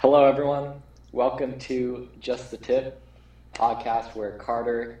Hello, everyone. Welcome to Just the Tip podcast, where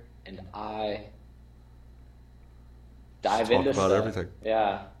Carter and I Just dive talk into about stuff. everything.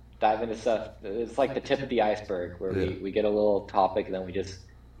 Yeah, dive into stuff. It's like the tip of the iceberg, where Yeah. we get a little topic and then we just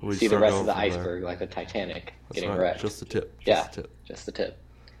We see the start rest of going the from there. iceberg, like the Titanic That's getting right. wrecked. Just the tip. Yeah, Just the tip. just the tip.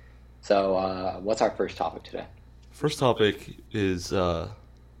 So, what's our first topic today? First topic is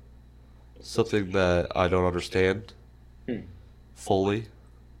something that I don't understand Hmm. fully,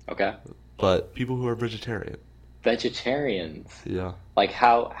 Okay, but people who are vegetarian. vegetarians. Yeah. Like,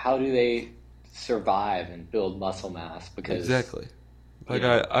 how do they survive and build muscle mass? Because Exactly. Like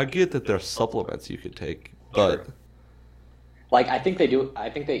yeah, I get that there's supplements you could take, true. but Like I think they do. I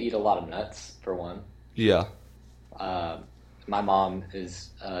think they eat a lot of nuts for one. yeah. Uh, my mom is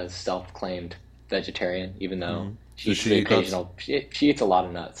a self-claimed vegetarian, even though Hmm. she Does eats the she eat nuts? occasional. She eats a lot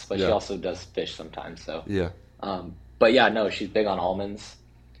of nuts, but she Yeah. also does fish sometimes. So, Yeah. but yeah, no, she's big on almonds.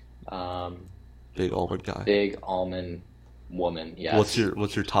 Um, Big almond guy. big almond woman. What's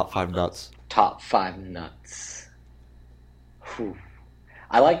Yes. your top five nuts? Top five nuts. Whew.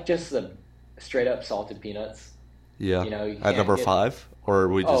 I like just the straight up salted peanuts. Yeah. You know, you At can't number get. five? Or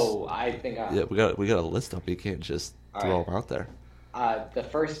we just Oh, I think yeah, we got to list them. You can't just all right. throw them out there. The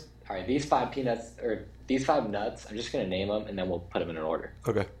first, all right, these five peanuts or these five nuts, I'm just gonna name them and then we'll put them in an order.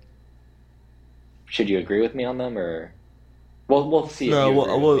 Okay. Should you agree with me on them, or we'll see if No, you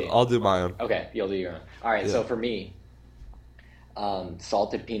agree with me. I'll do my own. Okay, you'll do your own. All right, Yeah. so for me,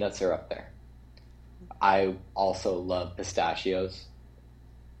 salted peanuts are up there. I also love pistachios.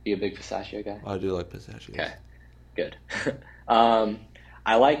 You a big pistachio guy? I do like pistachios. Okay, good. um,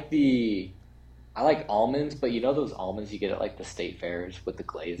 I like I like almonds, but you know those almonds you get at like the state fairs with the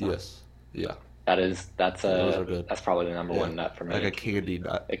glaze on? Yes. Yeah. That's Those are good. that's probably the number Yeah. one nut for Like a me. candy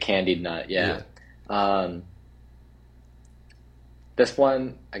nut. A candied nut, Yeah. yeah. Um, this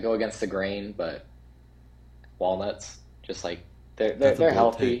one I go against the grain, but walnuts, just like That's a they're bold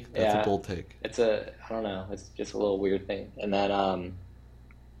healthy. take. That's a Yeah, bold take. I don't know, it's just a little weird thing. And then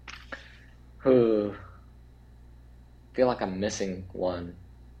whew, feel like I'm missing one.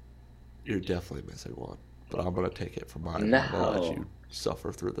 You're definitely missing one. But I'm gonna take it for mine. I'm gonna let No, you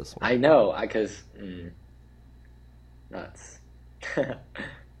suffer through this one. I know, I cause nuts,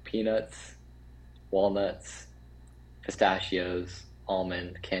 peanuts, walnuts, pistachios,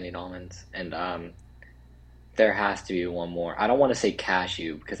 candied almonds, and there has to be one more. I don't want to say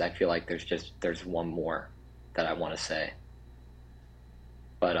cashew because I feel like there's one more that I want to say.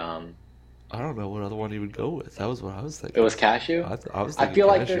 But I don't know what other one you would go with. That was what I was it thinking. was cashew. I was I thinking feel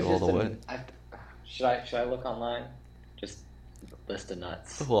like cashew there's all just the way. should I look online? Just list of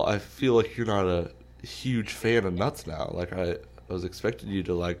nuts. Well, I feel like you're not a huge fan of nuts now. Like I was expecting you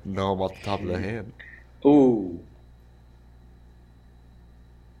to like know them off the top of the hand. Ooh,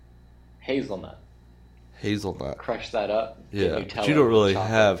 hazelnut. Hazelnut. Crush that up. Get Yeah, but you Nutella don't with really chocolate.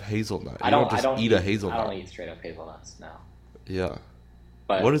 have hazelnut. You don't just eat a I don't hazelnut. eat straight up hazelnuts now. Yeah.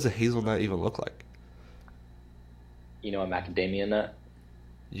 What But does a hazelnut even look like? you know a macadamia nut?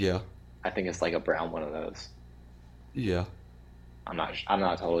 Yeah. I think it's like a brown one of those. Yeah. I'm not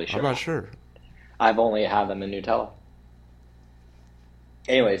totally I'm sure. not sure. I've only had them in Nutella.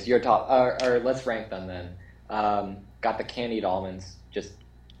 Anyways, your top, or let's rank them then. Got the candied almonds. Just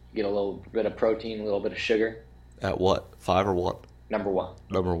get a little bit of protein, a little bit of sugar. At what? Five or one? Number one.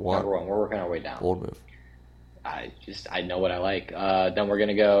 Number one. Number one. We're working our way down. Bold move. I know what I like. Then we're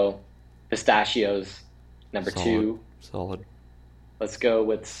gonna go pistachios. Number Solid. two. Solid. Let's go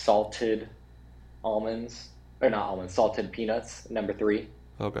with salted almonds, or not almonds, salted peanuts. Number three.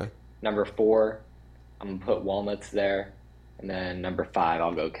 Okay. Number four, I'm gonna put walnuts there, and then number five,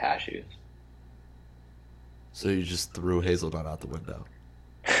 I'll go cashews. So you just threw hazelnut out the window.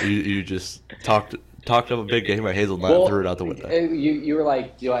 You just talked up a big game of hazelnut and Well, threw it out the window. you were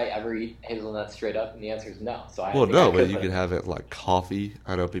like, do I ever eat hazelnuts straight up? And the answer is no. So I Well, think I no, but could you put could it. have it like coffee.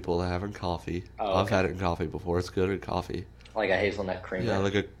 I know people that have it in coffee. Oh, I've okay. had it in coffee before. It's good in coffee. Like a hazelnut creamer. Yeah,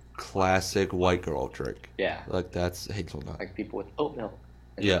 like a classic white girl drink. Yeah, Like that's hazelnut. like people with oat milk.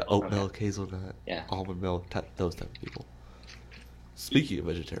 Yeah, oat Okay. milk, hazelnut, Yeah. almond milk, those type of people. Speaking of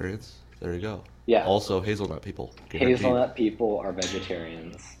vegetarians, there you go. Yeah. Also hazelnut people. Guaranteed. Hazelnut people are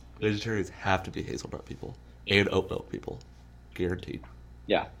vegetarians. Vegetarians have to be hazelnut people and oat milk people. Guaranteed.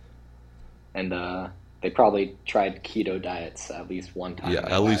 Yeah, and they probably tried keto diets at least one time. Yeah, in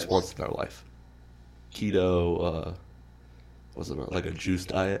their at least lives. once in their life. Keto, was it like a juice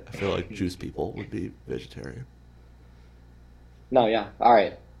diet? I feel like juice people would be vegetarian. No, yeah. All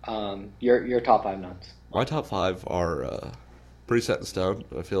right. Your top five nuts. My top five are pretty set in stone.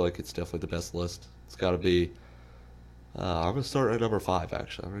 I feel like it's definitely the best list. It's got to be I'm gonna start at number 5.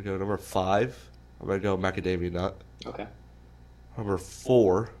 Actually, I'm gonna go number 5. I'm gonna go macadamia nut. Okay. Number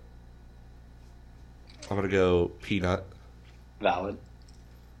 4. I'm gonna go peanut. Valid.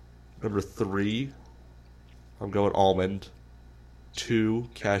 Number 3. I'm going almond. 2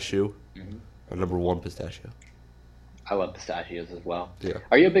 cashew. Hmm. And number 1 pistachio. I love pistachios as well. Yeah.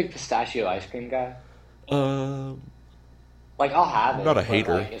 Are you a big pistachio ice cream guy? Like, I'll have it. Not a but,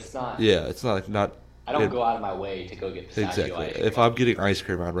 hater. like, it's not. Yeah, it's not. I don't it- go out of my way to go get pistachio Exactly. ice cream. If I'm getting ice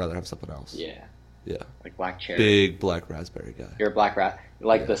cream, I'd rather have something else. Yeah. Yeah. Like black cherry. Big black raspberry guy. You're a black rat.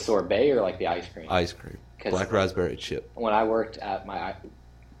 Like Yeah. the sorbet or like the ice cream? Ice cream. 'Cause Black raspberry chip. when I worked at my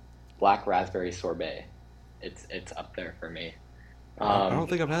black raspberry sorbet, it's up there for me. I don't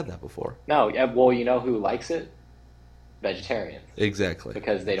think I've had that before. No, yeah, well, you know who likes it? Vegetarians, Exactly.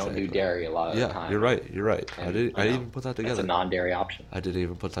 because they don't do Exactly. dairy a lot of the Yeah, time. you're right. You're right. I And, didn't you know, even put that It's together. a non-dairy option. I didn't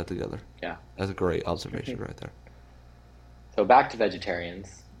even put that together. Yeah. That's a great observation right there. So back to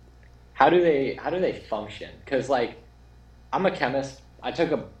vegetarians. How do they function? Because like, I'm a chemist. I took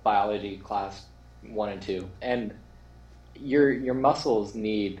a biology class 1 and 2, and your muscles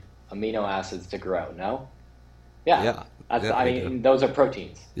need amino acids to grow. No. Yeah. Yeah. That's, Yeah, I they mean, do. those are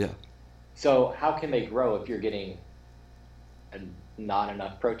proteins. Yeah. So how can they grow if you're getting not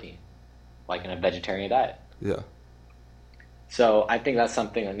enough protein, like in a vegetarian diet? Yeah. So I think that's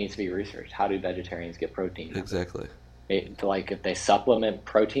something that needs to be researched. How do vegetarians get protein? Exactly. Like if they supplement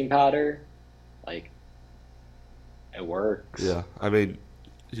protein powder, like it works. Yeah. I mean,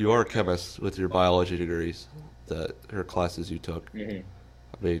 you are a chemist with your biology degrees or classes you took. Hmm.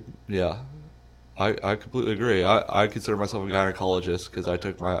 I mean, yeah. I completely agree. I consider myself a gynecologist because I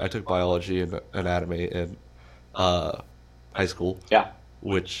took biology and anatomy in high school, Yeah,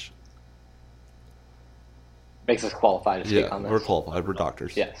 which makes us qualified to speak on this. we're qualified. We're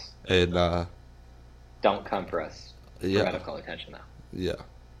doctors. Yes. And Don't come for us for yeah, medical attention now. yeah.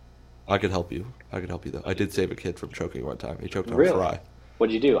 I could help you. Though. I did save a kid from choking one time. He choked on Really? a fry.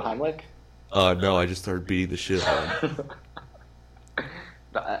 What'd you do, Heimlich? No, I just started beating the shit out of him.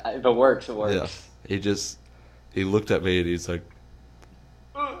 If it works, it works. Yeah. He looked at me and he's like,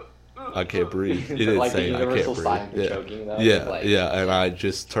 I can't breathe. He didn't Like the say I can't universal breathe. sign for yeah. choking, though? Yeah, Like- yeah. And I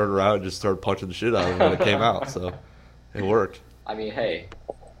just turned around and just started punching the shit out of him when it came out. So it worked. I mean, hey,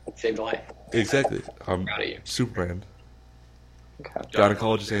 saved a life. Exactly. I'm Proud of you. Superman. Okay.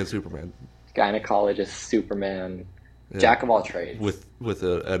 Gynecologist and Superman. Gynecologist, Superman, Yeah. jack of all trades. With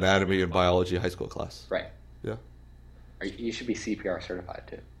an anatomy and biology high school class. Right. Yeah. You should be CPR certified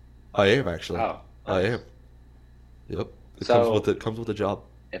too. I am actually. Oh, I nice. am. Yep. It So- comes with the job.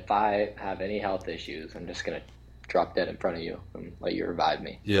 If I have any health issues, I'm just gonna drop dead in front of you and let you revive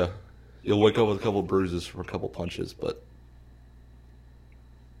me. Yeah. You'll wake up with a couple bruises from a couple punches, but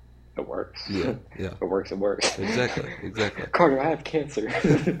It works. yeah, yeah. It works. It works. Exactly. Carter, I have cancer.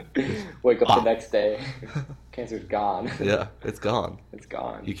 Wake up Ah. the next day. Cancer's gone. Yeah, it's gone. It's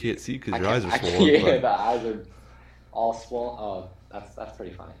gone. You can't see because I your can't- eyes are I can't- swollen. Yeah, but- the eyes are all swollen. Oh, that's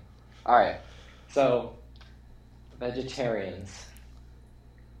pretty funny. All right, so vegetarians.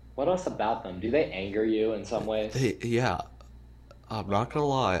 What else about them? Do they anger you in some ways? Yeah, I'm not gonna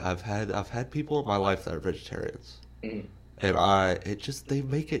lie. I've had people in my life that are vegetarians, Mhm. and they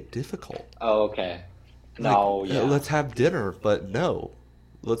make it difficult. Oh, okay. No, Like, yeah. let's have dinner, but no,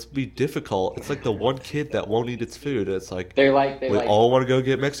 let's be difficult. It's like the one kid that won't eat its food. It's like They we like. all want to go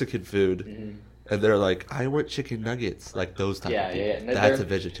get Mexican food, Mhm. and they're like, I want chicken nuggets, like those type Yeah, of yeah, people. yeah. That's a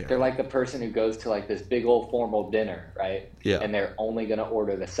They're vegetarian. like the person who goes to like this big old formal dinner, right? Yeah. And they're only gonna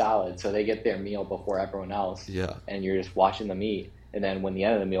order the salad, so they get their meal before everyone else. Yeah. And you're just watching them eat. And then when the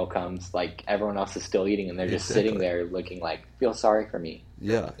end of the meal comes, like everyone else is still eating, and they're just sitting Exactly. there looking like, feel sorry for me.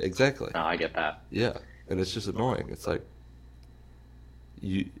 Yeah, exactly. No, I get that. Yeah, and it's just annoying. It's like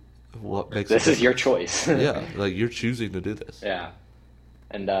what makes This it is your choice. yeah, like you're choosing to do this. Yeah.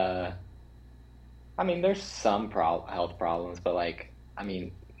 And I mean, there's some health problems, but like, I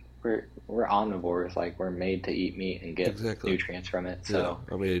mean, we're omnivores. Like, we're made to eat meat and get Exactly. nutrients from it. So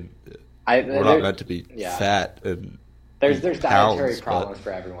Yeah, I mean, I we're not there- meant to be yeah. fat and there's eat dietary pounds, problems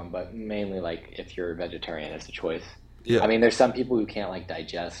for everyone, but mainly like if you're a vegetarian, it's a choice. But, yeah, I mean, there's some people who can't like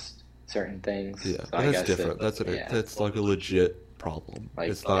digest certain things. yeah, so but I that's guess different. yeah. That's like a legit problem.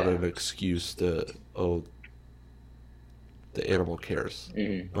 Like, it's not yeah. an excuse to the animal cares.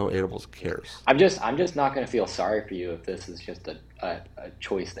 Mhm. No animals cares. I'm just not gonna feel sorry for you if this is just a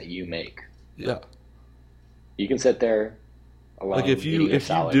choice that you make. Yeah, You can sit there alone. like if you eating your if you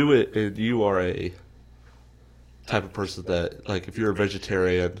salad. do it and you are a type of person that like if you're a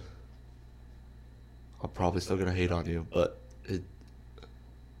vegetarian, I'm probably still gonna hate on you, but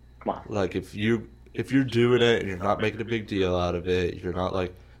Come on. like if you if you're doing it and you're not making a big deal out of it, you're not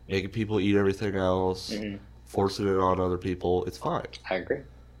like making people eat everything else, forcing it on other people, it's fine. I agree.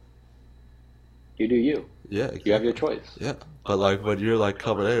 You do you. Yeah, exactly. You have your choice. Yeah, but like when you're like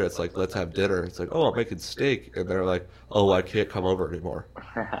coming in, it's like let's have dinner. It's like, oh, I'm making steak, and they're like, oh, I can't come over anymore.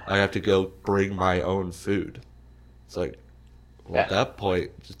 I have to go bring my own food. It's like, well, at that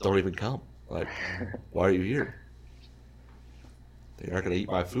point, just don't even come. Like, why are you here? You're not gonna eat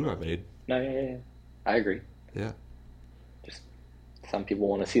my food I made. No, yeah. I agree. Yeah. Just some people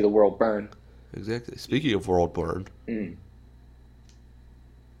want to see the world burn. Exactly. Speaking of world burn,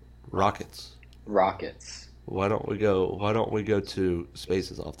 rockets. Rockets. Why don't we go to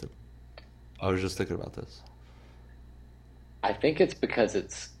space as often? I was just thinking about this. I think it's because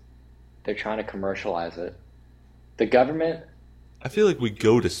they're trying to commercialize it. The government. I feel like we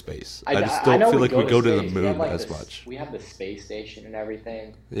go to space. I just I don't know feel like we go to the space. moon Like as much. We have the space station and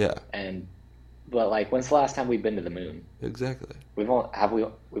everything. Yeah. But like, when's the last time we've been to the moon? Exactly. We've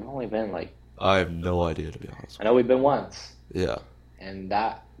only been like. I have no idea, to be honest. I know we've been once. Yeah. And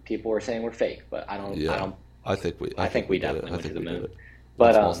that people were saying we're fake, but I don't. Yeah. I don't. I think we definitely went to the moon.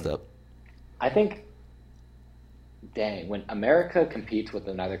 But small step. I think. Dang, when America competes with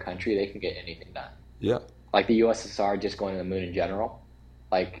another country, they can get anything done. Yeah. Like the USSR just going to the moon in general,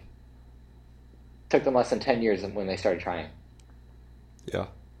 like took them less than 10 years when they started trying. Yeah.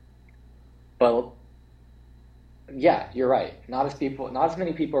 But yeah, you're right. Not as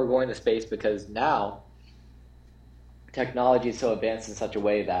many people are going to space because now technology is so advanced in such a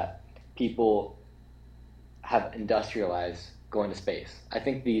way that people have industrialized going to space. I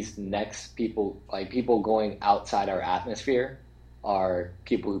think these next people, like people going outside our atmosphere, are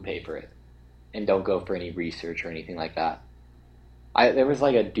people who pay for it and don't go for any research or anything like that. There was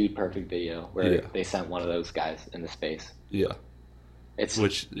like a Dude Perfect video where they sent one of those guys into space. Yeah.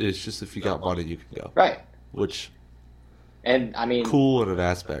 Which is just if you got money, you can go. Right. And I mean, cool in an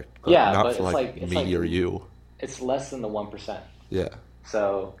aspect, but not for like me or you. It's less than the 1%. Yeah.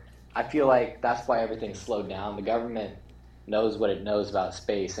 So I feel like that's why everything's slowed down. The government knows what it knows about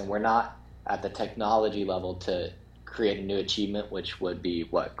space, and we're not at the technology level to create a new achievement, which would be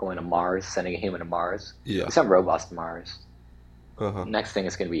going to Mars, sending a human to Mars. Yeah. We sent robots to Mars. Uh-huh. Next thing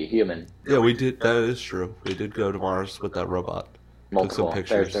is going to be a human. Yeah, we did. That is true. We did go to Mars with that robot. Multiple. Took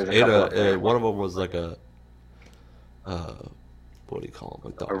some pictures. There's a couple one of them was like a, what do you call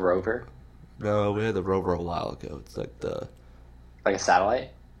them? Like a rover? No, we had the rover a while ago. It's like like a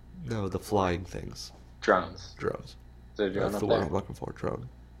satellite? No, the flying things. Drones. That's the word I'm looking for. Drone.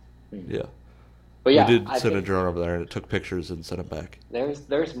 Yeah. But yeah, we did send a drone over there, and it took pictures and sent it back.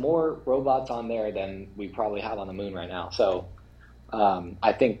 There's more robots on there than we probably have on the moon right now. So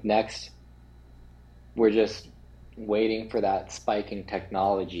I think next we're just waiting for that spiking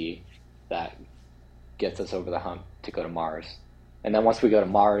technology that gets us over the hump to go to Mars. And then once we go to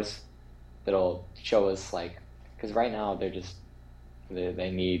Mars, it'll show us because right now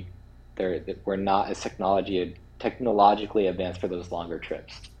we're not as technologically advanced for those longer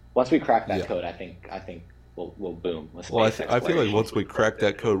trips. Once we crack that code, I think we'll boom with space exploration. I feel like once we crack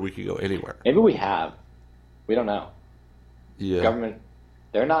that code, we can go anywhere. Maybe we have. We don't know. Yeah. Government,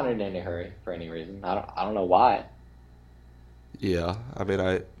 they're not in any hurry for any reason. I don't know why. Yeah, I mean,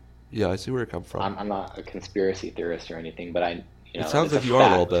 I see where it comes from. I'm not a conspiracy theorist or anything, but it sounds like you are a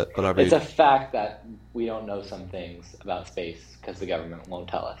little bit, but I mean, it's a fact that we don't know some things about space because the government won't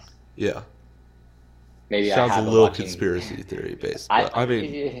tell us. Yeah. Maybe sounds a little conspiracy theory based. But I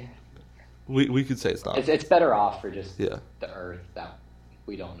mean, we could say it's not. It's better off for just the Earth that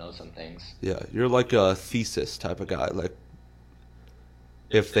we don't know some things. Yeah, you're like a thesis type of guy, like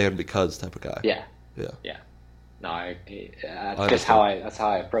if then because type of guy. Yeah. No, that's how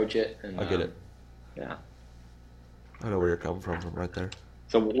I approach it. And, I get it. Yeah. I know where you're coming from right there.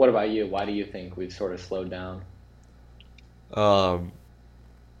 So what about you? Why do you think we've sort of slowed down? I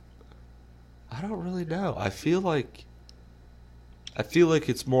don't really know. I feel like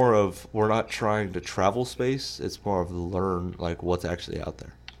it's more of we're not trying to travel space. It's more of learn what's actually out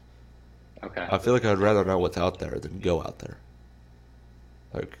there. Okay. I feel like I'd rather know what's out there than go out there.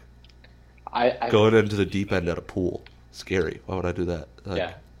 Going into the deep end at a pool, scary. Why would I do that?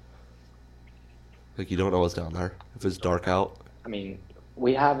 Yeah. You don't know what's down there. If it's dark out. I mean,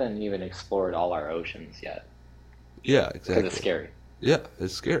 we haven't even explored all our oceans yet. Yeah, exactly. Because it's scary. Yeah,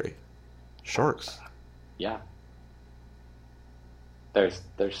 it's scary. Sharks. Yeah. There's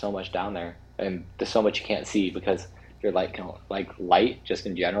so much down there, and there's so much you can't see because your light light just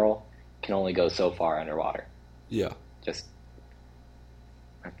in general can only go so far underwater. Yeah.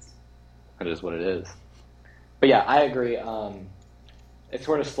 That is what it is. But yeah, I agree. It's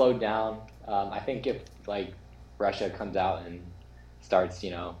sort of slowed down. I think if like Russia comes out and starts,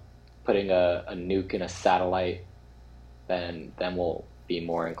 putting a nuke in a satellite, then we'll be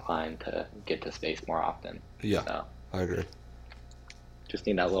more inclined to get to space more often. Yeah, So I agree. just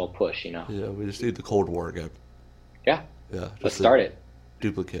need that little push. Yeah, we just need the Cold War again. Yeah, Yeah, let's just a start it.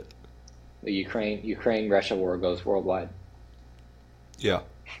 duplicate. The Ukraine Russia war goes worldwide. Yeah.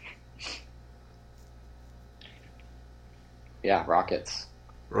 Yeah, rockets.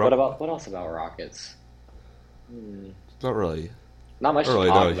 Ro- What else about rockets? Not really. Not much Not to really.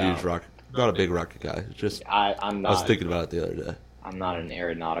 talk Not a about. huge rocket. Not a big rocket guy. Just I'm I was not. thinking about it the other day. I'm not an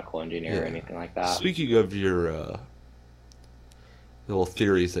aeronautical engineer or Yeah. anything like that. Speaking of your little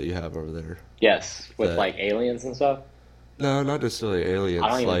theories that you have over there. Yes, with That- like aliens and stuff. No, not necessarily aliens. I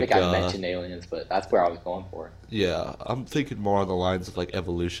don't even like, think I mentioned aliens, but that's where I was going for. Yeah, I'm thinking more on the lines of like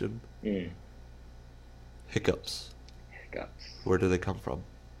evolution. Mm. Hiccups. Hiccups. Where do they come from?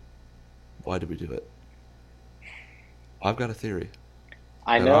 Why do we do it? I've got a theory.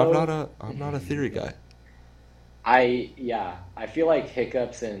 I And know. I'm not a theory guy. I feel like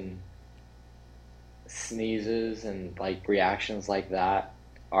hiccups and sneezes and like reactions like that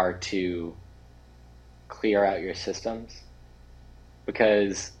are to clear out your systems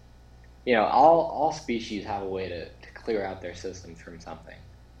because all species have a way to clear out their systems from something.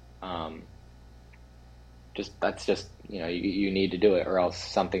 Um, that's just you need to do it or else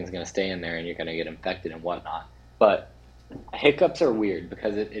something's going to stay in there and you're going to get infected and whatnot. But hiccups are weird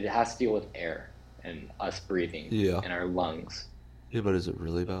because it has to deal with air and us breathing Yeah. in our lungs. Yeah, but is it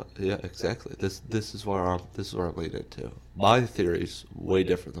really about? Yeah, exactly. This is where I'm leading into. My theory's way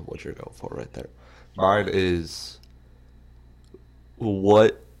different than what you're going for right there. Mine is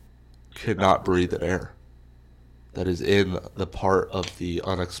what cannot breathe in air that is in the part of the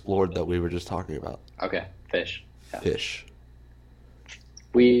unexplored that we were just talking about. Okay, fish. Yeah. Fish.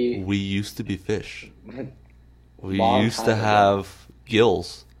 We We used to be fish. We Long used time to ago. have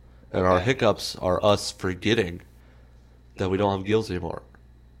gills, and our Okay. hiccups are us forgetting that we don't have gills anymore,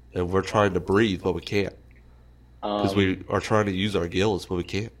 and we're trying to breathe but we can't because we are trying to use our gills but we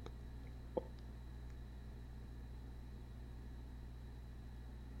can't.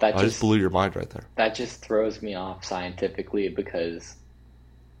 that I just just blew your mind right there. that just throws me off scientifically because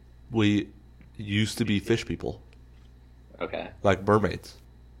We used to be fish people, okay, like mermaids.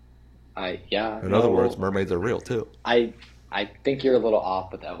 In other words, mermaids are real too. I think you're a little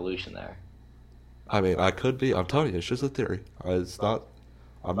off with evolution there. I mean, I could be. I'm telling you, it's just a theory. It's not.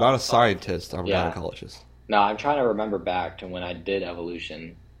 I'm not a scientist. I'm a Yeah. gynecologist. Now I'm trying to remember back to when I did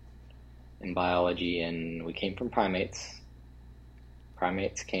evolution in biology, and we came from primates.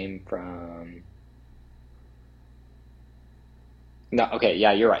 Primates came from. No, okay,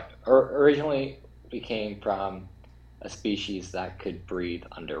 yeah, you're right. Originally, we came from a species that could breathe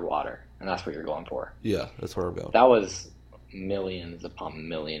underwater, and that's what you're going for. Yeah, that's where I'm going. That was millions upon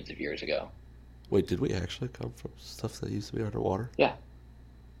millions of years ago. Wait, did we actually come from stuff that used to be underwater? Yeah.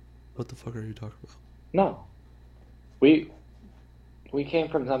 What the fuck are you talking about? No, we came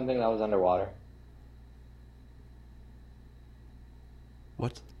from something that was underwater.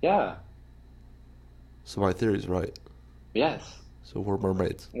 What? Yeah. So my theory's right. Yes. So we're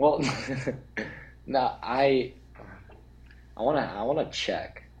mermaids. Well, no, I wanna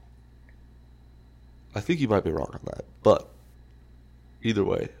check. I think you might be wrong on that, but either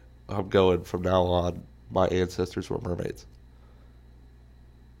way, I'm going from now on. My ancestors were mermaids,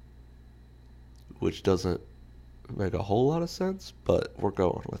 which doesn't make a whole lot of sense, but we're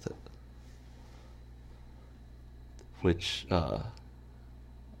going with it. Which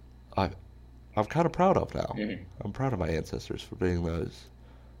I'm kind of proud of now. Mhm. I'm proud of my ancestors for being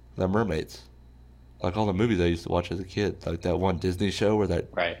the mermaids. Like all the movies I used to watch as a kid, like that one Disney show where that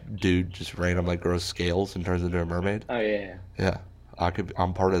Right. dude just randomly grows scales and turns into a mermaid. Oh yeah. Yeah,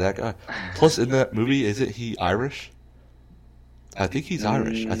 I'm part of that guy. Plus, in that movie, isn't he Irish? I think he's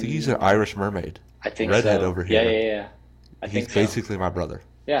Irish. I think he's an Irish mermaid. I think Redhead so. over Yeah, here. yeah. I He's think so. basically my brother.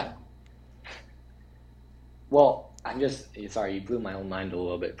 Yeah. Well, I'm just sorry, you blew my own mind a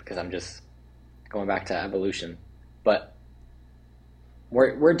little bit because I'm just going back to evolution, but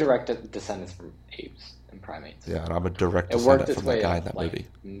we're direct descendants from apes and primates. Yeah, and I'm a direct It worked descendant its from that way guy in up that like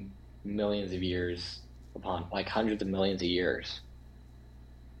movie. millions of years upon like hundreds of millions of years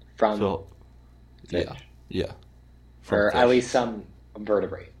from So, fish, yeah. From or at fish. least some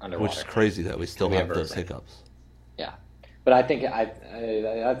vertebrate underwater. Which is crazy that we still We have have those vertebrae. hiccups. Yeah, but I think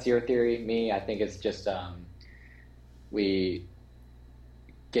that's your theory. Me, I think it's just we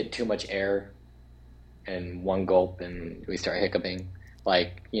get too much air in one gulp and we start hiccuping.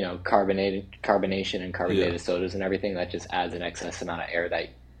 Like carbonation and carbonated Yeah. sodas and everything. That just adds an excess amount of air that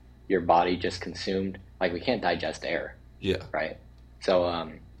your body just consumed. Like we can't digest air, Yeah. right? So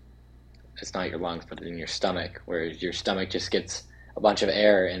it's not your lungs, but in your stomach, whereas your stomach just gets a bunch of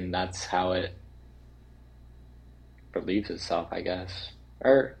air, and that's how it relieves itself, I guess.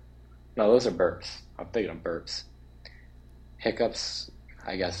 Or no, those are burps. I'm thinking of burps. Hiccups,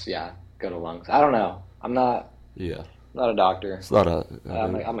 I guess. Yeah, go to lungs. I don't know. I'm not Yeah. a doctor. It's not a.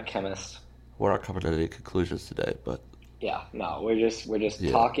 I'm a chemist. We're not coming to any conclusions today, but Yeah, no, we're just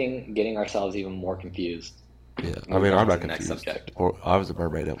Yeah. talking, getting ourselves even more confused. yeah. I Move mean, on I'm to not the next confused. subject. Or I was a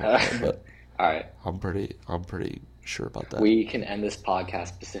mermaid at one point, but All right, I'm pretty sure about that. we can end this podcast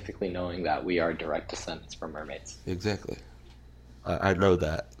specifically knowing that we are direct descendants from mermaids. Exactly. I know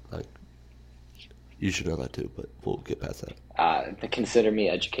that. Like, you should know that too, but we'll get past that. Consider me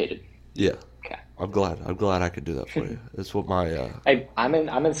educated. Yeah. Okay. I'm glad I could do that for you. It's what my I'm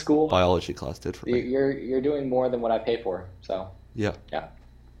in school. biology class did for me. You're doing more than what I pay for. So Yeah. yeah.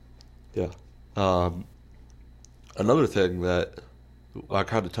 Yeah. Another thing that I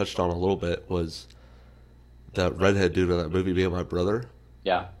kind of touched on a little bit was that redhead dude in that movie, Me and My Brother.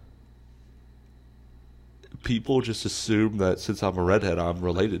 Yeah. People just assume that since I'm a redhead, I'm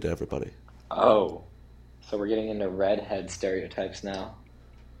related to everybody. Oh, so we're getting into redhead stereotypes now.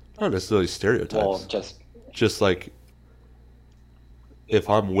 Not necessarily stereotypes. Well, Just like if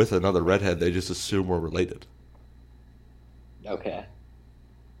I'm with another redhead, they just assume we're related. okay.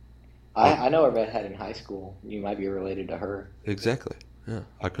 I know a redhead in high school. You might be related to her. Exactly. Yeah,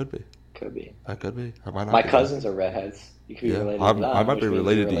 I could be. Could be. I could be. I might not. My be. cousins are redheads. You could be Yeah, related to them. I might which be means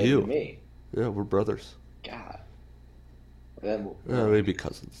you're related to you. me. Yeah, we're brothers. God. Then Yeah, maybe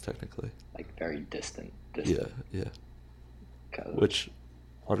cousins technically. like very distant. Yeah, yeah. Cousins. Which,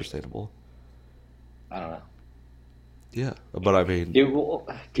 understandable. I don't know. Yeah, but I mean, Do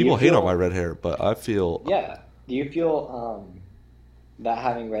people you hate feel, on my red hair, but I feel Yeah. Do you feel that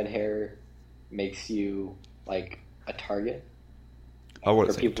having red hair makes you like a target I for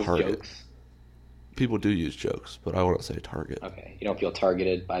wouldn't say people's target. jokes? People do use jokes, but I wouldn't say target. Okay. You don't feel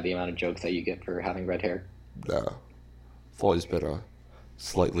targeted by the amount of jokes that you get for having red hair? No, I've always been a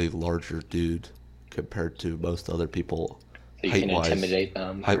slightly larger dude compared to most other people. So you can Height-wise. intimidate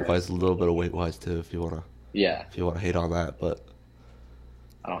them? Height wise, a little bit of weight wise too, if you Yeah. wanna hate on that. But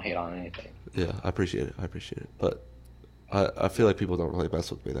I don't hate on anything. yeah, I appreciate it. But I feel like people don't really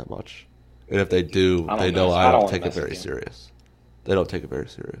mess with me that much, and if they do, I don't they know mess- I I don't don't take it mess with very you. serious. They don't take it very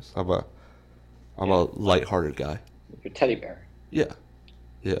serious. I'm a lighthearted guy. Your teddy bear. Yeah,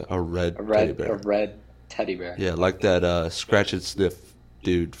 a red A teddy red bear. a red teddy bear. Yeah, like that scratch and sniff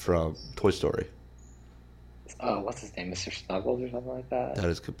dude from Toy Story. Oh, what's his name? Mr. Snuggles or something like that? That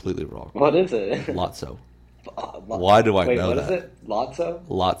is completely wrong. What is it? Lotso. Lo- Why do I Wait, know what is that? it? Lotso?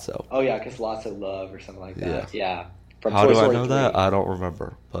 Lotso. Oh yeah, because Lotso Love or something like that. Yeah. From How Toy do I Story know 3. that? I don't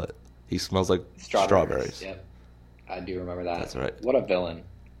remember, but he smells like strawberries. Yep. I do remember that. That's right. What a villain.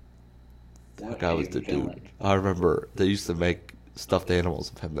 That guy was the dude. I remember they used to make stuffed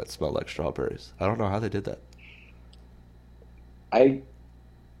animals of him that smelled like strawberries. I don't know how they did that.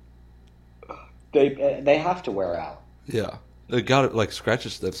 They have to wear out. Yeah, they got it like scratch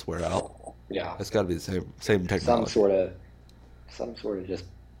and sniffs wear out. Yeah. It's got to be the same Some technology. sort of just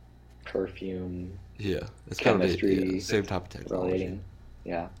perfume Yeah, it's got to be chemistry the same type of technology. relating.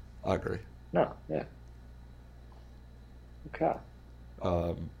 Yeah. I agree. No. Yeah. Okay.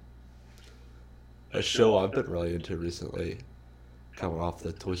 A show I've been really into recently, coming off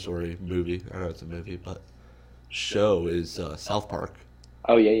the Toy Story movie. I know it's a movie, but show is South Park.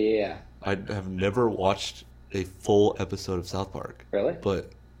 Oh yeah. I have never watched a full episode of South Park, Really? but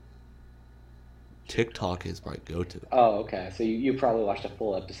TikTok is my go-to. Oh, okay. So you probably watched a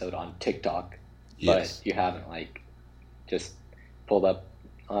full episode on TikTok, Yes. but you haven't like just pulled up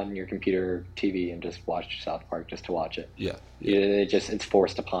on your computer or TV and just watched South Park just to watch it. Yeah. It's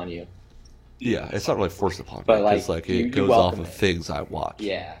forced upon you. Yeah, it's not really forced upon But, me because like, it you goes off welcome of it. things I watch.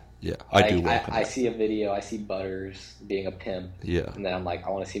 Yeah. Yeah, I do Like, welcome I it. see a video, I see Butters being a pimp, Yeah, and then I'm like, I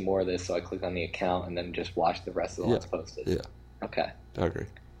want to see more of this, so I click on the account and then just watch the rest of the Yeah. ones posted. yeah, Okay. I agree.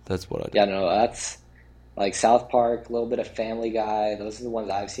 That's what I do. Yeah, no, that's like South Park, a little bit of Family Guy. Those are the ones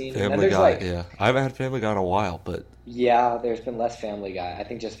I've seen. And then Family there's Guy, like, yeah. I haven't had Family Guy in a while, but yeah, there's been less Family Guy. I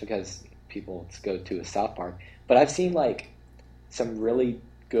think just because people go to a South Park. But I've seen like some really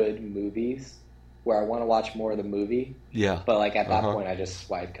good movies where I want to watch more of the movie. yeah, But like at that Uh-huh. point, I just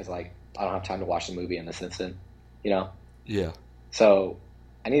swipe because like I don't have time to watch the movie in this instant, you know. yeah. So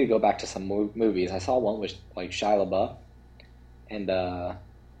I need to go back to some movies. I saw one with like Shia LaBeouf, and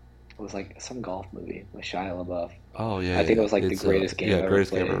it was like some golf movie with Shia LaBeouf. Oh, yeah. I think yeah. it was like the It's, greatest game yeah, I've ever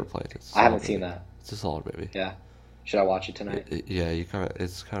greatest game played. I've ever played. It's a I haven't solid seen movie. that. It's a solid movie. Yeah, Should I watch it tonight? Yeah, you kind of.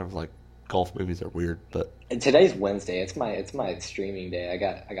 It's kind of like golf movies are weird, but And today's Wednesday. It's my streaming day.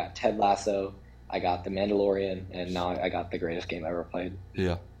 I got Ted Lasso, I got The Mandalorian, and now I got the greatest game ever played.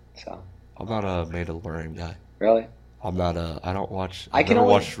 yeah, So I'm not a Mandalorian guy. really, I'm not a. I don't watch. I I've can never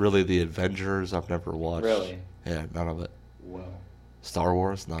only watched really the Avengers. I've never watched. really. Yeah, none of it. Whoa. Star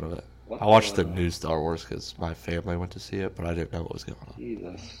Wars, none of it. What I watched the the new Star Wars because my family went to see it, but I didn't know what was going on.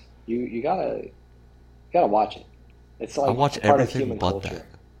 Jesus. You gotta watch it. It's I like watch part of everything human but culture. that.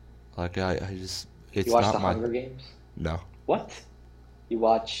 Like I just, it's You watch not The my. Hunger Games? No, What? You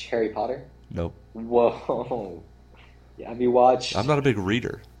watch Harry Potter? nope. Whoa. Yeah, have you watched? I'm not a big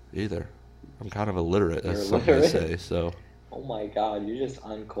reader either. I'm kind of illiterate, You're as some may illiterate? say. So Oh my God, you're just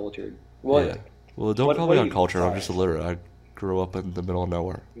uncultured. yeah. Well, don't call What me do on you? culture. I'm Sorry. just illiterate. I grew up in the middle of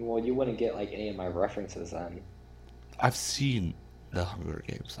nowhere. Well, you wouldn't get like any of my references then. I've seen the Hunger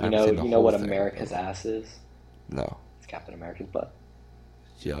Games. I You haven't know, seen the you know whole what thing. America's ass is? No. It's Captain America's butt.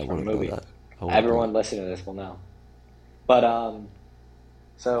 Yeah, I From wouldn't the know movie. that. I wouldn't know Everyone that. listening to this will know. But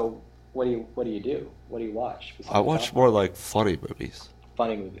so what do you do? What do you watch? I watch more like funny movies.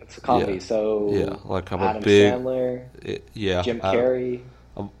 Funny movies. It's a comedy. Yeah. So Yeah, like I'm Adam a big. Sandler, Yeah. Jim Carrey.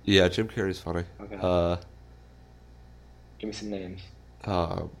 Yeah, Jim Carrey's funny. Okay. Give me some names.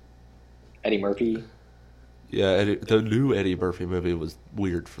 Uh, Eddie Murphy. yeah, the new Eddie Murphy movie was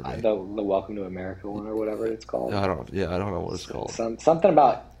weird for me. The Welcome to America one or whatever it's called. I don't know what it's called. Something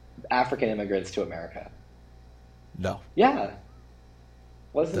about African immigrants to America. No, Yeah.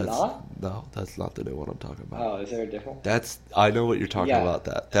 Was it that's not? no, that's not the new one I'm talking about. Oh, is there a different? I know what you're talking Yeah.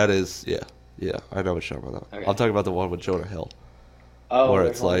 about. That is, yeah, I know what you're talking about. Okay. I'm talking about the one with Jonah Hill, Oh, where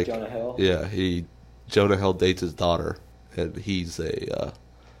there's it's one with like, Jonah Hill. yeah, Jonah Hill dates his daughter, and he's Jonah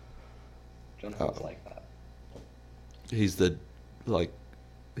Hill's like that. he's the like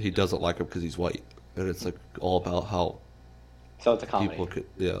he doesn't like him because he's white, and it's like all about how So it's a comedy. people could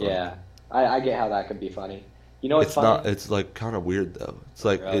like, Yeah, I get how that could be funny. You know what's it's funny? not. It's like kind of weird though. It's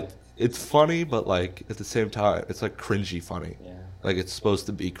like Really? it's funny, but like at the same time, it's like cringy funny. Yeah. Like it's supposed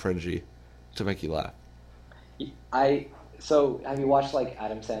to be cringy to make you laugh. So have you watched like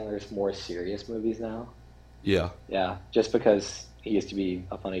Adam Sandler's more serious movies now? Yeah, Yeah, just because he used to be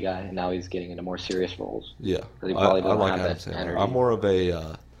a funny guy and now he's getting into more serious roles. yeah. But he I probably doesn't like have Adam that Sandler. energy. I'm more of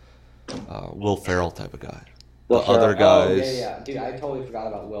a Will Ferrell type of guy. Will The other Ferrell- guys, Oh, yeah. Dude, I totally forgot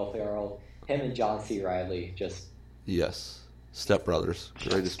about Will Ferrell. Him and John C. Reilly, just yes. Step Brothers,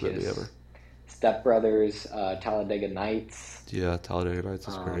 greatest movie kiss. ever. Step Brothers, Talladega Nights. Yeah, Talladega Nights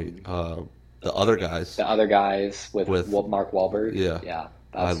is great. The other guys, The other guys with Mark Wahlberg. Yeah. Yeah.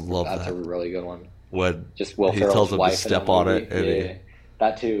 I love That's that. a really good one. when Just Will he Ferrell's tells him to wife step in that on movie. it, and Yeah.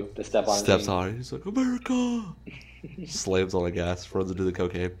 That too. The step he on steps scene. on it, he's like, America! Slams on the gas, runs into the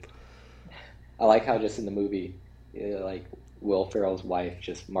cocaine. I like how just in the movie, like Will Ferrell's wife,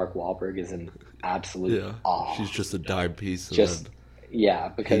 just Mark Wahlberg is in absolute Yeah, awe. she's just a dime piece. And Just yeah,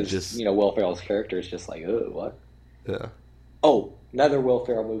 because just- Will Ferrell's character is just like, oh, what? then, yeah. Oh, another Will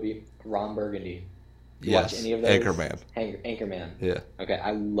Ferrell movie, Ron Burgundy. You watch Yes, any of those? Anchorman. Anchorman. Yeah, Okay,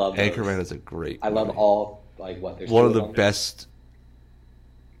 I love those. Anchorman is a great. I love movie. all like what there's One two of the them. best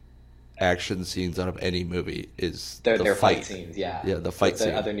action scenes out of any movie is Their the fight scenes. Yeah, Yeah, the fight With the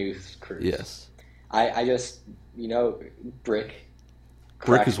scene. other news crews. Yes, I just Brick.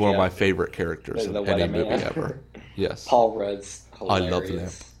 Brick is cracked one of me my up. favorite characters in The any Weatherman. movie ever. Yes, Paul Rudd's I hilarious. love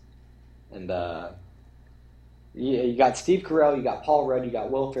him. And you got Steve Carell, you got Paul Rudd, you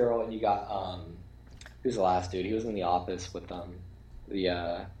got Will Ferrell, and you got who's the last dude? He was in The Office with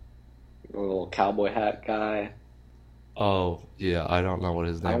the little cowboy hat guy. Oh yeah, I don't know what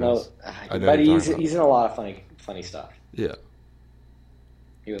his I name don't know, is. I know but who you're he's talking about. in a lot of funny stuff. Yeah.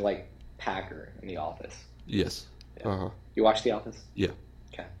 He was like Packer in The Office. Yes. Yeah. Uh huh. You watch The Office? Yeah.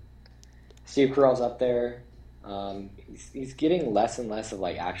 Okay. Steve Carell's up there. He's getting less and less of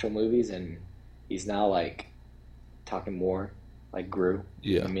like actual movies, and he's now like talking more like Gru.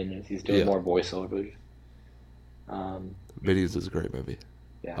 Yeah. I mean, he's doing Yeah. more voiceovers. Minions is a great movie.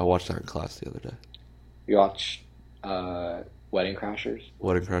 Yeah. I watched that in class the other day. You watch Wedding Crashers,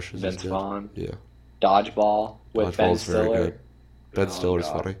 Wedding Crashers is Vince good. Vaughn, Yeah. Dodgeball with Ben Dodgeball's very Stiller. good. Ben Oh, Stiller's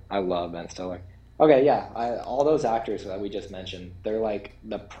God. funny. I love Ben Stiller. Okay, yeah, all those actors that we just mentioned, they're like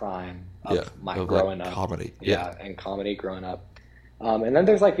the prime of Yeah. my of, growing like, up. comedy. Yeah, and comedy growing up. And then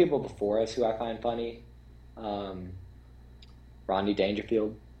there's like people before us who I find funny. Rodney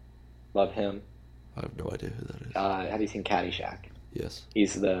Dangerfield, love him. I have no idea who that is. Have you seen Caddyshack? Yes.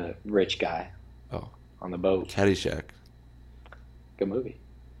 He's the rich guy Oh. on the boat. Caddyshack. Good movie.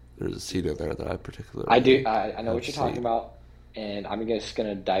 There's a scene in there that I particularly. I do. I know what I've you're talking seen. about, and I'm just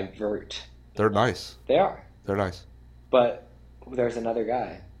gonna divert. They're nice. They are. They're nice. But there's another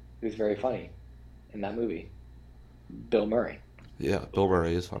guy who's very funny in that movie, Bill Murray. Yeah, Bill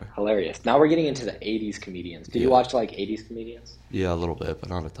Murray is funny. Hilarious. Now we're getting into the 80s comedians. Did you Yeah. watch like 80s comedians? Yeah, a little bit, but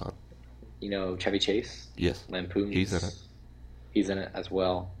not a ton. You know Chevy Chase? Yes, Lampoon's. he's in it. He's in it as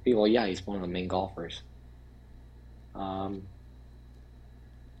well. Well, yeah, he's one of the main golfers.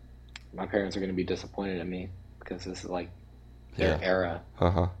 My parents are going to be disappointed in me because this is like their Yeah. era.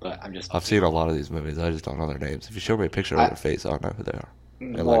 Uh-huh. But I'm just. I've seen a lot of these movies. I just don't know their names. If you show me a picture of their face, I don't know who they are.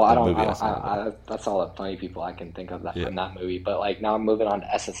 And, Well, like, I the don't. movie, I saw them. That's all the funny people I can think of that Yeah. in that movie. But like now, I'm moving on to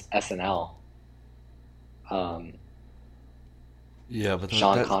SNL. Yeah, but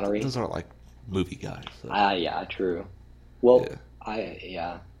Sean Connery. those aren't like movie guys. So. Yeah, true. Well,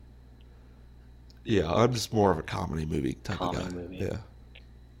 Yeah. Yeah, I'm just more of a comedy movie type of Comedy guy. movie. Yeah.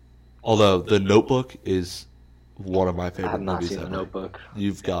 Although The Notebook is one of my I favorite have not movies seen ever. The Notebook.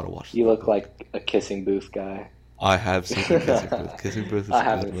 You've got to watch. You The look Notebook. like a Kissing Booth guy. I have seen Kissing Booth. Kissing Booth is I a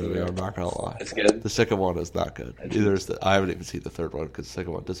haven't good seen movie. it. I'm not gonna lie. It's good. The second one is not good. Either is I haven't even seen the third one because the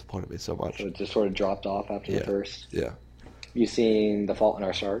second one disappointed me so much. So it just sort of dropped off after the Yeah. first. Yeah, You seen The Fault in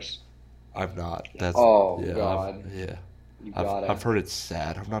Our Stars? I've not. That's Oh, yeah, God. yeah. You got I've heard it's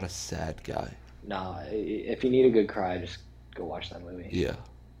sad. I'm not a sad guy. Nah, if you need a good cry, just go watch that movie. Yeah,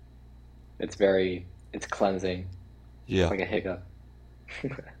 It's cleansing. yeah. It's like a hiccup.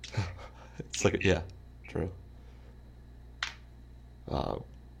 It's like yeah, true.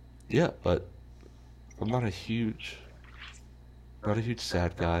 Yeah, but I'm not a huge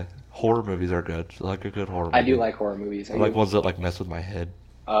sad guy. Horror movies are good. I like a good horror movie. I do like horror movies. I like ones that like mess with my head,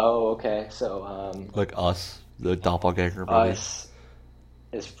 Oh, okay. So, like Us, the doppelganger movie. Us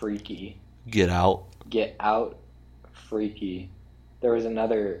is freaky. Get Out. Get Out, freaky. There was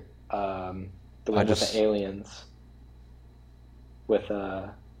another, the one with the aliens. With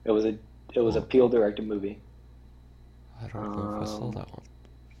it was a Peel directed movie. I don't know if I saw that one.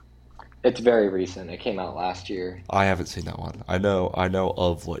 It's very recent. It came out last year. I haven't seen that one. I know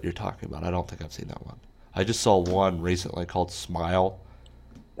of what you're talking about. I don't think I've seen that one. I just saw one recently called Smile.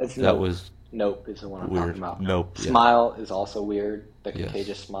 It's That Nope. was Nope is the one I'm weird. talking about. Nope. Yeah. Smile is also weird. The Yes.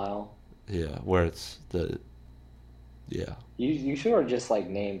 contagious smile. Yeah, where it's the yeah. You sort of just like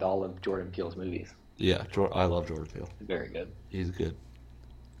named all of Jordan Peele's movies. Yeah, I love Jordan Peele. Very good. He's a good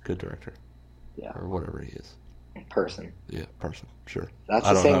director. Yeah. Or whatever he is. Person. Yeah, person. Sure. That's I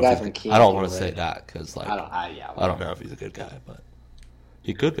the don't same know if guy he's from a- Keenan. I don't want to right? say that because like I don't know if he's a good guy, but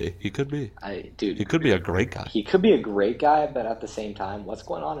he could be. He could be. Dude, He could be a great guy. he could be a great guy, but at the same time, what's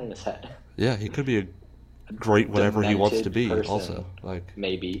going on in his head? Yeah, he could be a great whatever he wants to Demented be. person. Also, like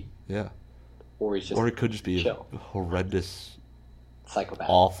Maybe, yeah, or he's just or he could just be chill. a horrendous, psychopath.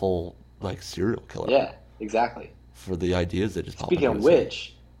 awful like serial killer. Yeah, exactly. For the ideas that just pop Speaking into of his head.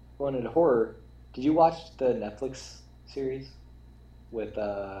 which, going into horror, did you watch the Netflix series with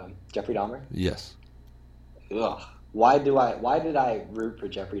Jeffrey Dahmer? Yes, Ugh. Why did I root for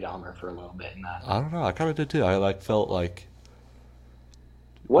Jeffrey Dahmer for a little bit in that? I don't know. I kind of did too. I like felt like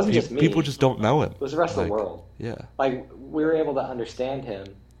It wasn't just me. people just don't know him. It was the rest of like, the world. Yeah, Like we were able to understand him,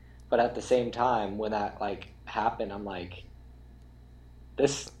 but at the same time, when that like happened, I'm like,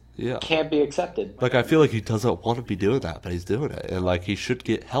 this yeah. can't be accepted. Like I feel like he doesn't want to be doing that, but he's doing it, and like he should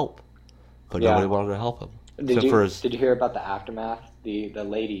get help, but Yeah. nobody wanted to help him. Did Except you for his, did you hear about the aftermath? The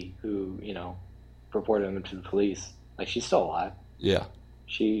lady who reported him to the police. Like she's still alive. yeah.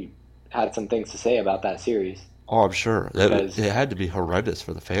 She had some things to say about that series. Oh, I'm sure. Because- It had to be horrendous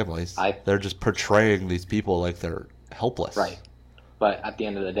for the families. I- They're just portraying these people like they're helpless. Right. But at the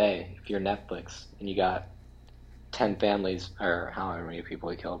end of the day, if you're Netflix and you got 10 families, or however many people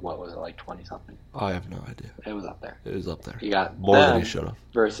he killed, what was it, like 20 something? I have no idea. It was up there. It was up there. You got More than them he should have.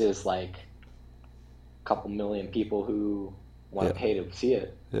 versus like a couple million people who want to Yeah. pay to see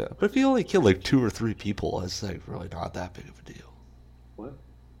it. Yeah. But if he only killed like 2 or 3 people, it's like really not that big of a deal. What?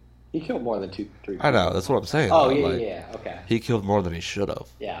 He killed more than 2, 3 people. I know. That's what I'm saying. Oh, though. yeah, Like, yeah, okay. He killed more than he should have.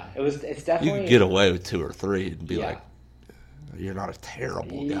 Yeah, it's You definitely... could get away with 2 or 3 and be Yeah. like, you're not a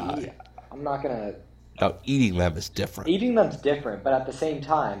terrible Yeah, guy. I'm not going to... Now, eating them is different. Eating them's different, but at the same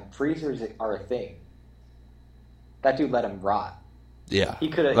time, freezers are a thing. That dude let him rot. Yeah. He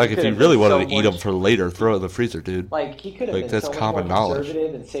coulda- Like, he if coulda you really been wanted so to eat them much- for later, throw it in the freezer, dude. Like, he could have Like, been that's so much common more knowledge.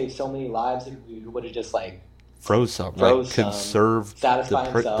 conservative and saved so many lives if we would have just, like, Froze some. froze Like, some, conserve satisfy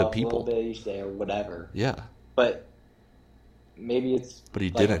the himself a little people. bit each day or whatever. Yeah. But maybe it's... But he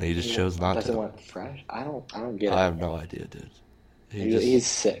like, didn't. He just chose not doesn't to. want fresh. I don't get it. I have no idea, dude. He's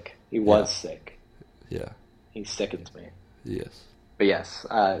sick. He was sick. Yeah. He sickens me. Yes. But yes,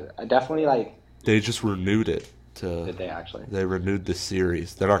 I definitely, like... They just renewed it to. Did they actually? They renewed the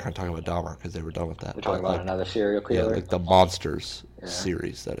series. They're not going to talk about Dahmer because they were done with that. They're talking but, about like, another serial Yeah, killer. like the Monsters Yeah.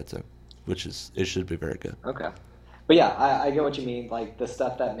 series that it's in, it should be very good. Okay. But yeah, I get what you mean. Like the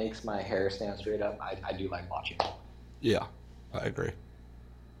stuff that makes my hair stand straight up, I do like watching. Yeah, I agree.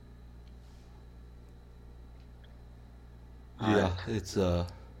 All Yeah, right. it's I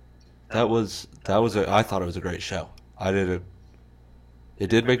thought it was a great show. I didn't. It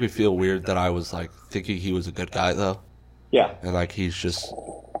did make me feel weird that I was like thinking he was a good guy though, Yeah. and like he's just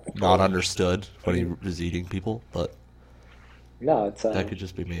not understood when he was eating people. But No, it's that could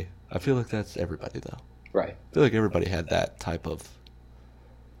just be me. I feel like that's everybody though. right. I feel like everybody had that type of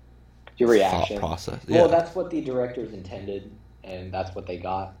Your reaction. thought process. Well, Yeah, that's what the directors intended, and that's what they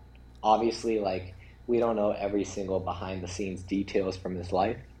got. Obviously, like we don't know every single behind the scenes details from his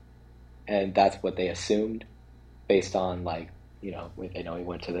life, and that's what they assumed, based on like they know he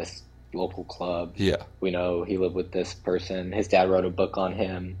went to this local club. yeah. We know he lived with this person. His dad wrote a book on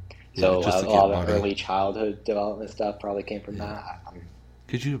him. So Yeah, just a to lot get of money. early childhood development stuff probably came from that.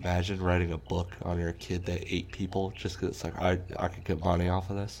 Could you imagine writing a book on your kid that ate people just because it's like I could get money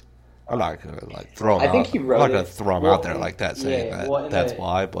off of this? I'm not gonna like throw him I out. think he I'm wrote not gonna it- throw him well, out there like that, saying yeah, that well, in that's the-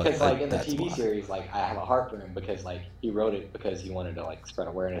 why. But Because like in the that's TV why. series, like I have a heart for him because like he wrote it because he wanted to like spread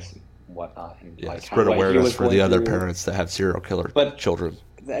awareness and whatnot, and Yeah, like spread what he awareness was for the going other through. parents that have serial killer But- children.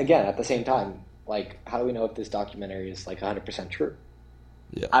 Again, at the same time, like how do we know if this documentary is like 100% true?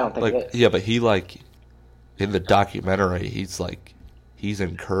 Yeah, I don't think like it is. yeah, but he like in the documentary, he's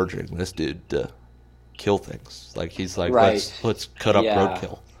encouraging this dude to kill things. Like he's like Right. let's cut up Yeah.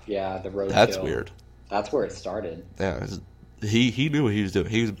 roadkill. Yeah, the roadkill. That's weird. That's where it started, Yeah, he knew what he was doing.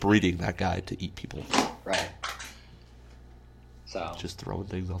 He was breeding that guy to eat people, right? So just throwing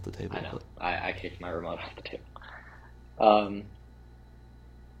things off the table. I know But, I kicked my remote off the table.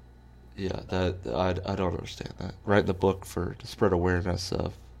 yeah, that I don't understand that. Write the book to spread awareness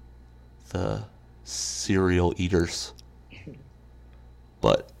of the serial eaters,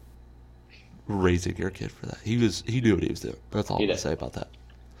 but raising your kid for that. He knew what he was doing. That's all He I'm gonna did. say about that.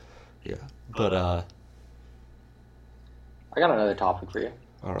 Yeah, but I got another topic for you.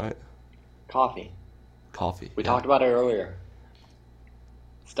 all right, Coffee. coffee. We yeah. talked about it earlier.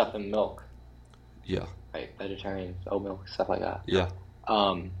 Stuff in milk, Yeah, right? Vegetarian, oat milk, stuff like that. yeah.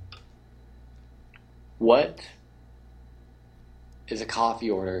 What is a coffee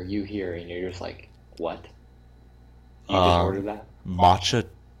order you hear and you're just like, what? You just ordered that? Matcha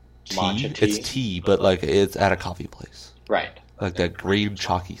tea. Matcha tea? It's tea, but like it's at a coffee place. Right. Like that green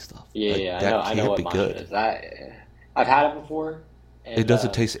chalky stuff. Yeah, Like, yeah, that I know can't what be matcha good. is. I've had it before. And, It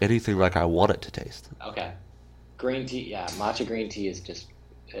doesn't taste anything like I want it to taste. Okay. Green tea, yeah, matcha green tea is just.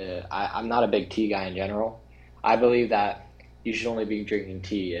 I'm not a big tea guy in general. I believe that you should only be drinking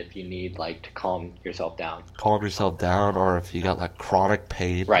tea if you need like to calm yourself down. Calm yourself down, or if you got like chronic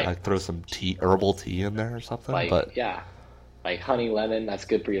pain, Right. like throw some herbal tea in there or something. Like but yeah, like honey lemon. That's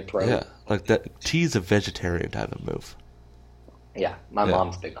good for your throat. yeah, like that tea's a vegetarian type of move. Yeah, my Yeah.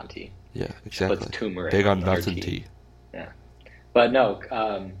 mom's big on tea. Yeah, exactly. Puts turmeric Big on in her nuts and tea. Yeah, but no,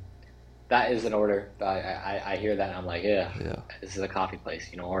 that is an order. I hear that and I'm like, yeah, Yeah. this is a coffee place.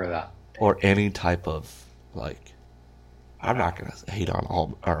 You don't order that. Or any type of like. I'm not gonna hate on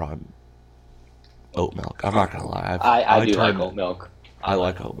on oat milk. I'm not gonna lie. I do like oat milk. I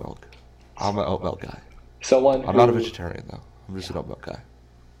like oat milk. I'm an oat milk guy. Someone I'm not a who- vegetarian though. I'm just an oat milk guy.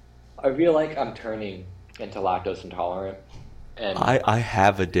 I feel like I'm turning into lactose intolerant, and I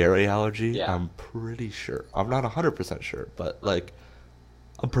have a dairy allergy. Yeah. I'm pretty sure. I'm not 100% sure, but like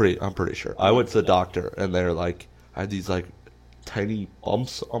I'm pretty sure. I went to the doctor and they're like I had these like tiny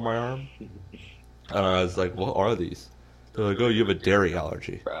bumps on my arm. And I was like, "What are these?" They're like, "Oh, you have a dairy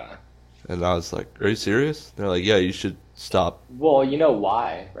allergy." Bruh. And I was like, "Are you serious?" They're like, "Yeah, you should stop." Well, you know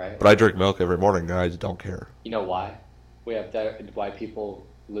why, right? But I drink milk every morning and I just don't care. You know why? We have why people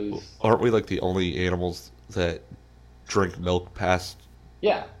lose. Aren't we like the only animals that drink milk past?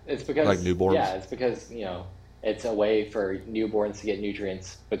 Yeah, it's because Like newborns? Yeah, it's because it's a way for newborns to get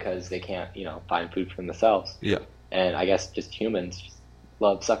nutrients because they can't find food for themselves. Yeah, And I guess just humans just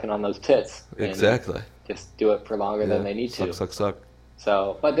love sucking on those tits. And exactly. Just do it for longer than they need to. Suck.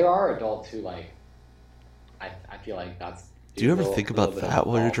 So, but there are adults who like. I feel like that's. Do you ever a little- think a little about bit of that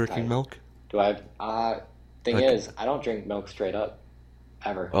while you're off drinking type. milk? Do I? Thing Like- is, I don't drink milk straight up,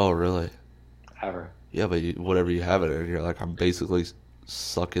 ever, Oh, really? ever. Yeah, but whatever you have it in, you're like, I'm basically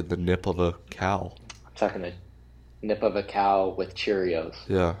sucking the nip of a cow. I'm sucking the nip of a cow with Cheerios.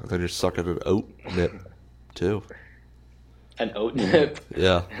 Yeah, and then you're sucking an oat nip, too. An oat nip.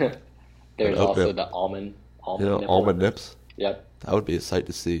 Yeah, There's oat also nip. the almond yeah, nip. almond nips. Yep. That would be a sight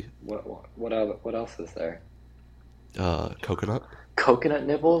to see. What else is there? Coconut. Coconut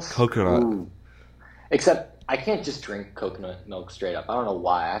nibbles? Coconut. Ooh. Except I can't just drink coconut milk straight up. I don't know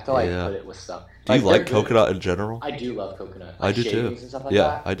why. I have to like Yeah. put it with stuff. Do you they're like good. coconut in general? I do love coconut. I Like do too. shavings and stuff like Yeah,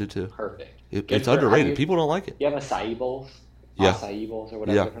 that. I do too. Perfect. It's Good for- underrated. have you- People don't like it. You have acai bowls? Yeah. Acai bowls or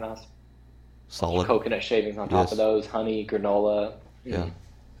whatever Yeah. they're pronounced. Solid. Coconut shavings on top Yes. of those, honey, granola. Yeah.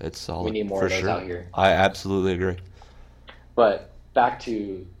 It's solid. We need more for of those sure. out here. I absolutely agree. But back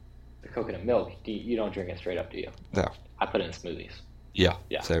to the coconut milk. You don't drink it straight up, do you? No. I put it in smoothies. Yeah.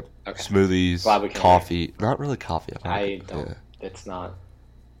 Yeah. Same. Okay. Smoothies, Glad we can coffee. Not really coffee. I not- don't. Yeah. It's not.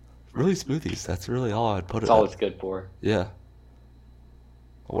 Really smoothies. That's really all I'd put It's it all in. it's good for. Yeah.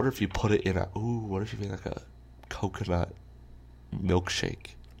 I wonder if you put it in what if you made like a coconut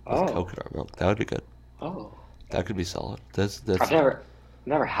milkshake with Oh. coconut milk? That would be good. Oh. That could be solid. That's I've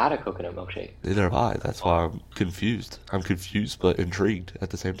never had a coconut milkshake. neither have I. That's why I'm confused. I'm confused but intrigued at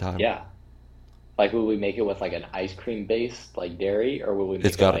the same time. Yeah. Like, will we make it with like an ice cream base, like dairy, or will we make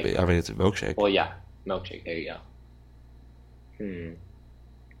It's it gotta like, be. I mean, it's a milkshake. Well, yeah, milkshake. There you go.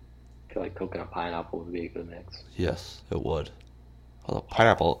 I feel like coconut pineapple would be a good mix. Yes, it would. Although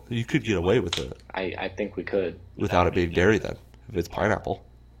pineapple, you could get away with it I think we could without it being dairy then, if it's pineapple.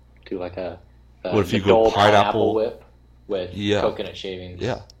 do like a What if you go Dole pineapple- whip with Yeah. coconut shavings.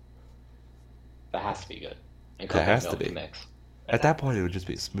 Yeah. That has to be good. And That coconut has to milk be. mix. At that point, it would just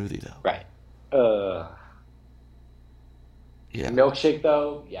be a smoothie, though. Right. Yeah. Milkshake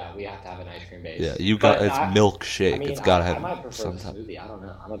though, yeah, we have to have an ice cream base. Yeah, you But got it's I- milkshake. I mean, It's gotta I have might prefer some the type. smoothie. I don't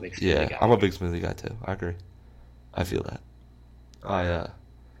know. I'm a big smoothie Yeah, guy. I'm a big smoothie guy too. I agree. I feel that. I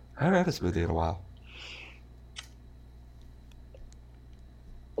haven't had a smoothie in a while.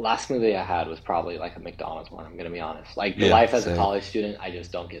 The last smoothie I had was probably like a McDonald's one. I'm gonna be honest. Like the Yeah, life as same. a college student, I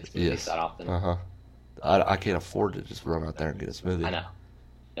just don't get smoothies Yes. that often. Uh-huh. I can't afford to just run out there and get a smoothie. I know.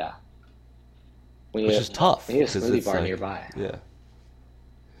 Yeah. We Which need is tough. We need a 'cause smoothie it's bar like- nearby. Yeah.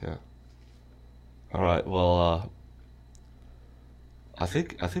 Yeah. All right. Well, I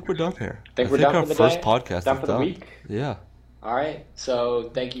think we're done here. Think we're done our for the first day? podcast Done is for the done. week? Yeah. All right.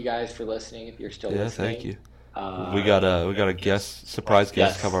 So thank you guys for listening. If you're still Yeah. listening, Thank you. Uh, We got a surprise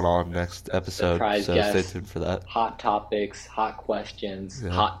guest Yes. coming on next episode. Surprise so guest. stay tuned for that. hot topics, hot questions,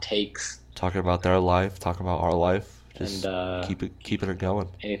 Yeah. hot takes, Talking about their life, talking about our life. Just and keeping it going.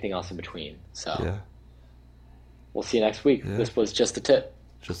 anything else in between. So Yeah. we'll see you next week. Yeah. This was just the tip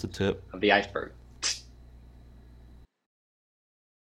Just a tip. of the iceberg.